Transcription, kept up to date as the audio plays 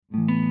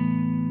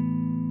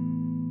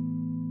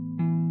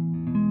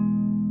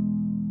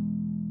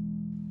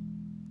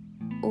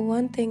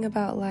one thing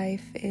about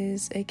life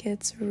is it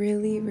gets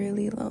really,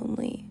 really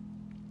lonely.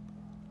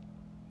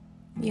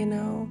 You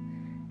know,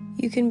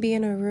 you can be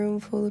in a room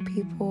full of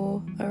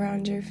people,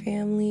 around your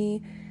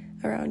family,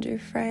 around your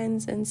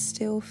friends, and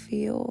still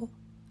feel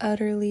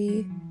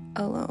utterly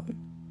alone.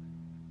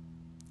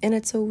 And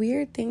it's a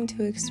weird thing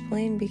to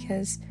explain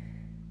because,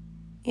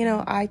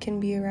 I can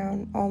be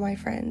around all my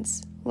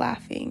friends,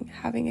 laughing,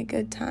 having a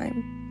good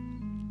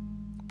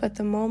time. But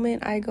the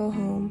moment I go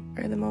home,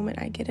 or the moment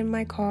I get in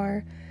my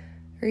car,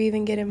 or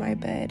even get in my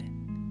bed,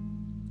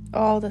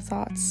 all the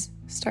thoughts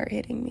start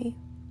hitting me.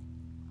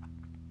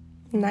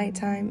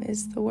 Nighttime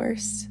is the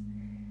worst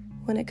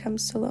when it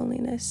comes to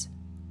loneliness.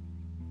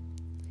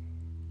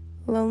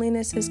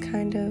 Loneliness is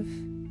kind of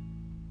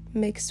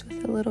mixed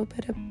with a little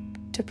bit of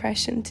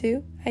depression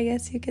too, I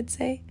guess you could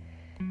say.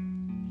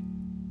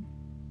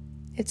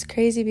 It's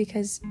crazy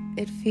because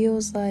it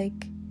feels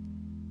like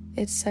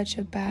it's such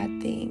a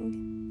bad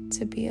thing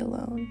to be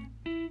alone.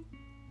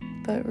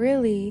 But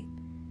really,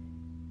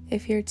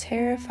 if you're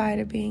terrified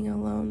of being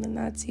alone, then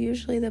that's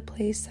usually the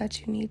place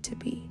that you need to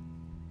be.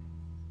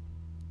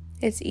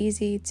 It's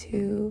easy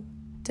to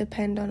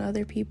depend on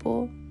other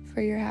people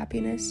for your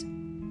happiness.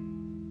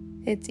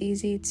 It's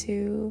easy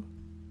to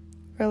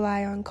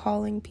rely on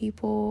calling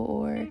people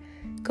or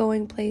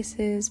going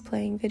places,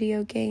 playing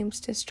video games,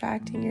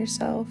 distracting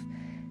yourself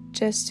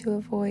just to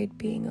avoid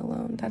being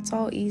alone. That's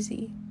all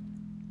easy.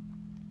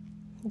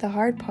 The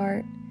hard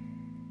part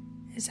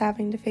is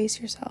having to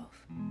face yourself.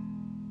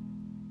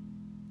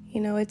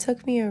 It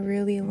took me a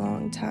really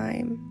long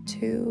time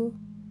to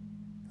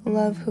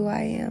love who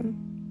I am.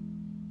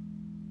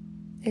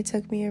 It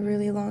took me a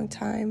really long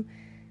time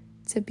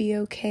to be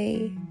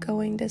okay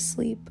going to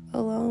sleep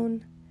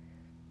alone.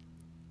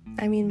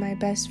 My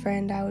best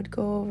friend, I would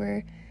go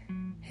over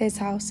his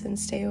house and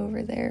stay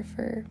over there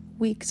for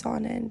weeks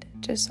on end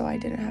just so I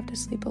didn't have to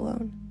sleep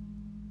alone.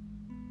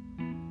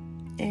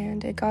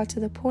 And it got to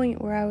the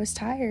point where I was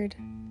tired.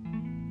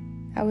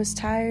 I was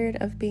tired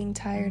of being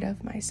tired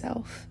of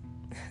myself.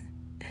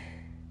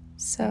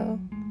 So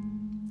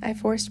I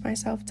forced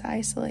myself to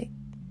isolate.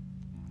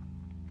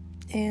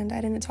 And I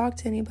didn't talk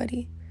to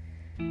anybody.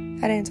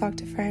 I didn't talk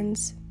to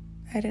friends.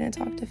 I didn't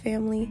talk to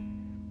family.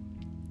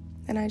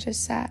 And I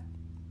just sat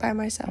by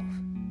myself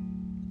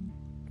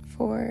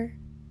for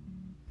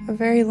a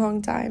very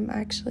long time,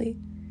 actually.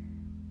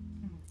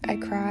 I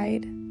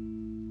cried.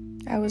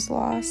 I was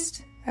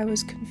lost. I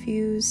was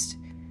confused,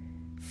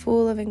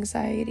 full of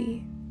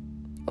anxiety,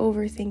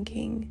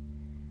 overthinking.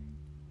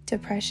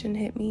 Depression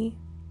hit me.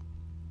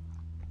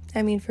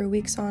 For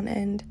weeks on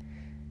end,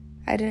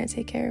 I didn't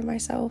take care of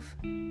myself.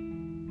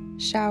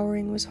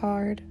 Showering was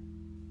hard.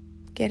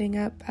 Getting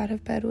up out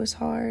of bed was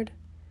hard.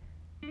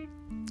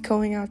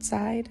 Going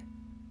outside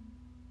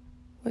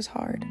was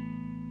hard.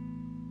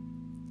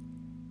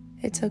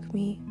 It took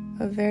me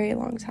a very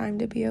long time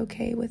to be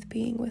okay with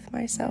being with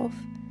myself.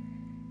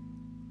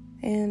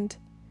 And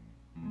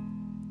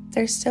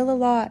there's still a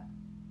lot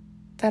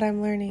that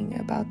I'm learning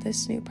about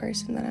this new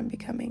person that I'm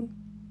becoming.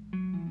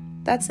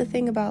 That's the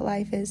thing about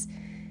life is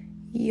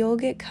you'll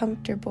get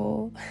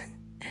comfortable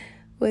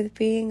with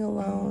being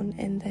alone,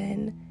 and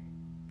then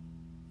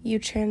you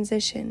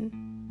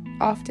transition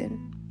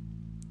often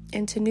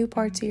into new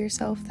parts of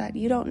yourself that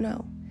you don't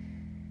know.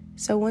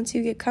 So once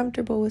you get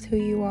comfortable with who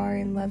you are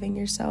and loving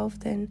yourself,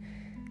 then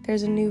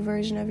there's a new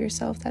version of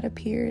yourself that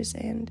appears,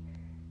 and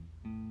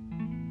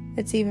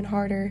it's even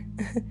harder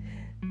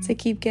to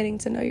keep getting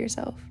to know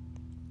yourself,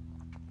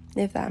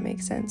 if that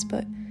makes sense.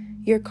 But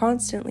you're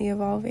constantly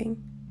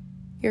evolving.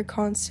 You're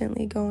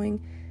constantly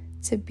going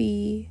to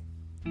be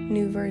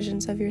new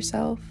versions of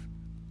yourself.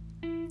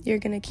 You're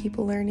going to keep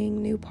learning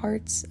new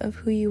parts of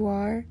who you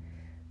are,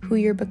 who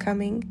you're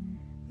becoming,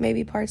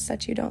 maybe parts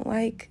that you don't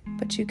like,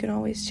 but you can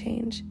always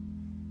change.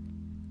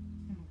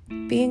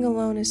 Being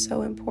alone is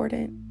so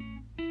important.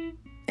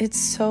 It's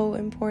so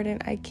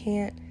important. I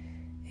can't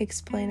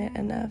explain it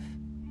enough.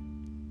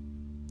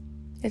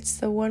 It's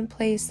the one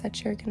place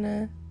that you're going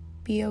to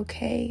be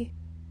okay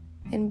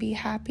and be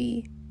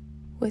happy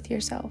with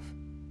yourself.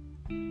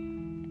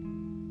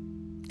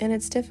 And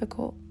it's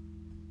difficult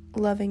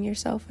loving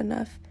yourself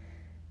enough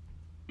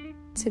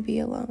to be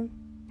alone.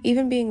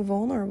 Even being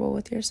vulnerable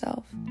with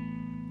yourself.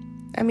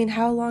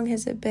 How long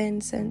has it been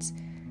since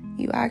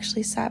you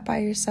actually sat by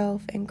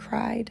yourself and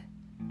cried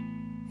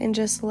and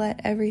just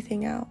let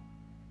everything out?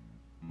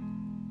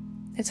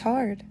 It's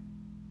hard.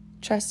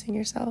 Trusting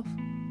yourself.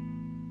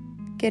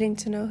 Getting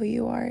to know who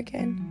you are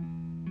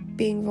again.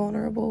 Being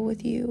vulnerable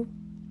with you.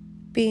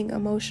 Being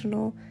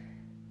emotional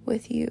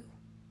with you.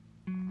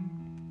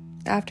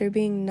 After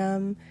being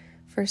numb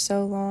for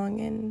so long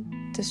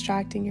and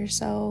distracting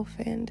yourself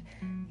and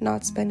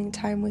not spending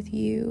time with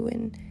you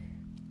and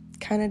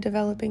kind of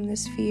developing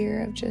this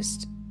fear of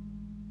just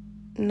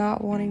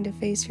not wanting to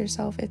face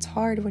yourself, it's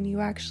hard when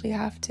you actually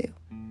have to.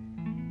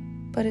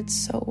 But it's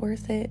so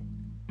worth it.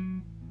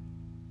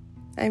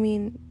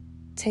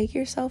 Take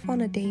yourself on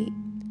a date.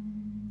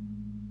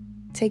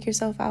 Take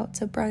yourself out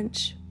to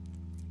brunch,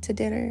 to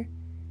dinner.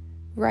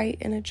 Write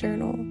in a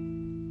journal.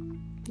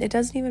 It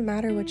doesn't even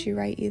matter what you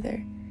write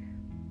either.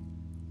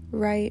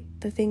 Write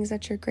the things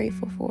that you're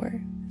grateful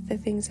for, the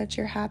things that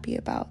you're happy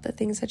about, the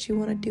things that you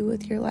want to do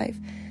with your life,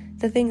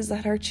 the things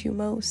that hurt you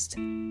most.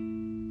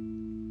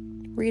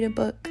 Read a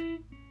book,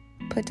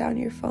 put down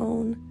your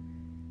phone,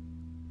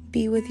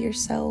 be with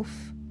yourself,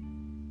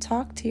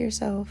 talk to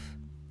yourself.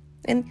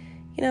 And,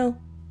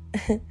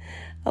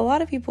 a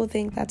lot of people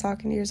think that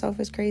talking to yourself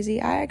is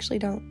crazy. I actually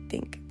don't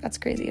think that's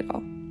crazy at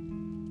all.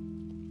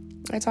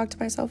 I talk to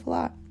myself a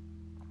lot.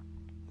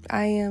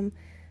 I am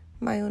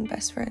my own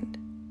best friend.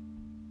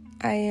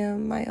 I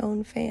am my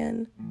own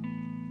fan.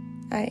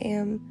 I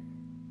am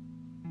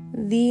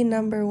the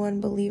number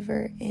one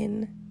believer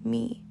in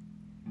me.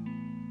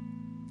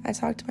 I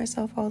talk to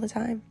myself all the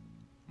time.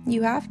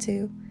 You have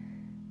to.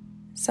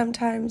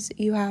 Sometimes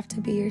you have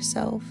to be your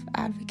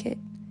self-advocate.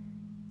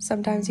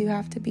 Sometimes you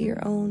have to be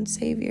your own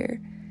savior.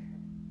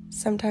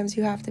 Sometimes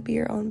you have to be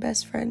your own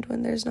best friend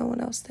when there's no one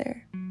else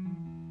there.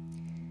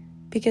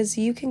 Because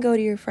you can go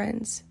to your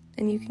friends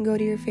and you can go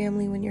to your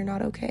family when you're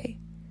not okay.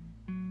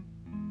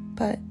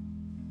 But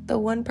the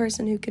one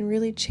person who can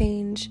really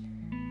change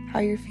how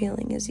you're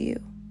feeling is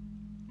you.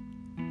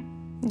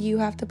 You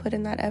have to put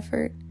in that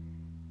effort.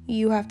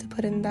 You have to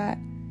put in that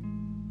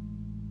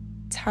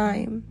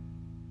time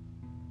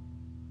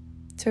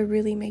to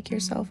really make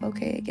yourself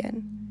okay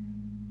again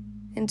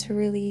and to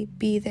really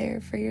be there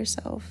for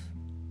yourself.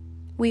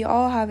 We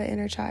all have an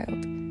inner child,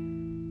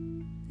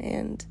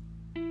 and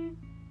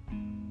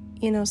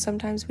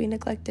sometimes we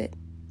neglect it.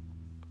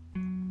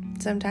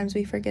 Sometimes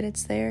we forget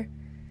it's there.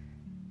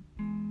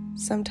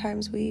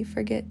 Sometimes we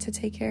forget to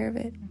take care of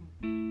it.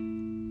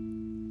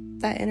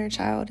 That inner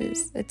child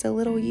it's a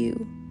little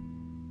you.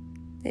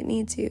 It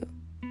needs you.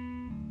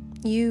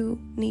 You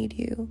need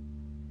you.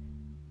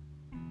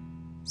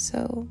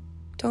 So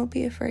don't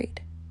be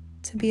afraid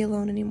to be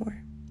alone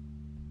anymore.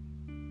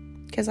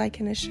 Because I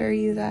can assure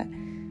you that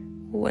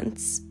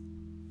once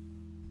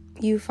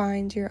you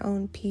find your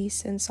own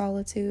peace and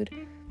solitude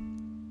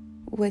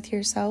with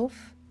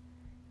yourself,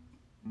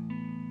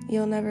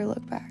 you'll never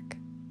look back.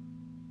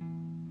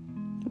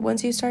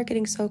 Once you start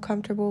getting so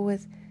comfortable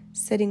with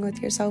sitting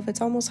with yourself,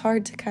 it's almost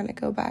hard to kind of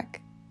go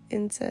back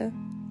into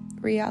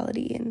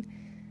reality and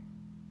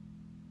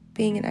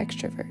being an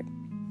extrovert.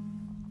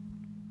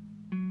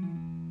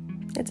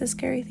 It's a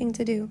scary thing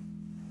to do.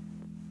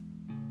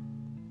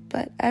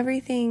 But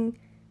everything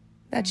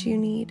that you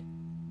need,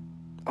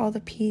 all the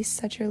peace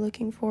that you're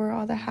looking for,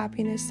 all the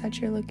happiness that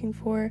you're looking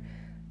for,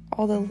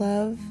 all the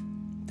love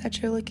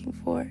that you're looking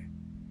for,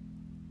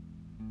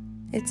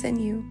 it's in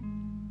you.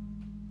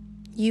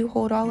 You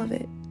hold all of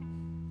it.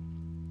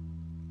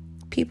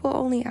 People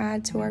only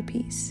add to our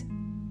peace.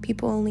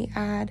 People only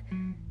add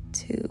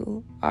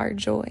to our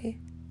joy.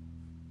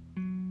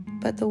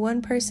 But the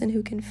one person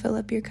who can fill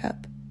up your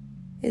cup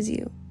is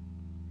you.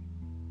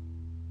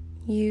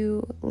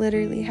 You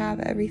literally have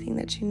everything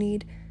that you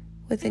need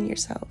within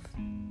yourself.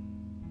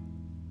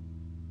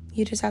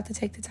 You just have to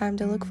take the time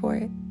to look for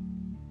it.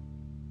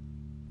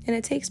 And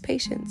it takes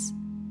patience.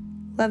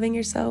 Loving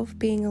yourself,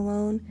 being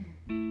alone,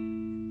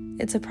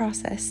 it's a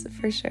process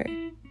for sure.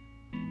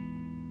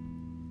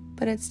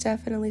 But it's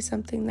definitely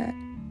something that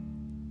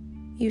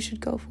you should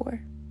go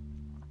for.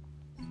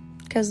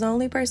 Because the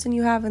only person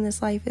you have in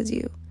this life is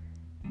you.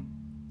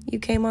 You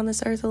came on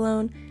this earth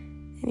alone,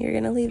 and you're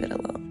going to leave it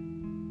alone.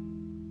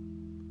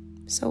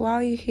 So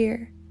while you're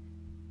here,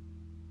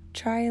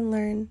 try and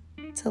learn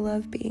to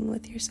love being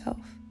with yourself.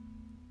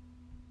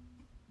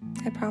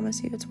 I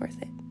promise you it's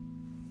worth it.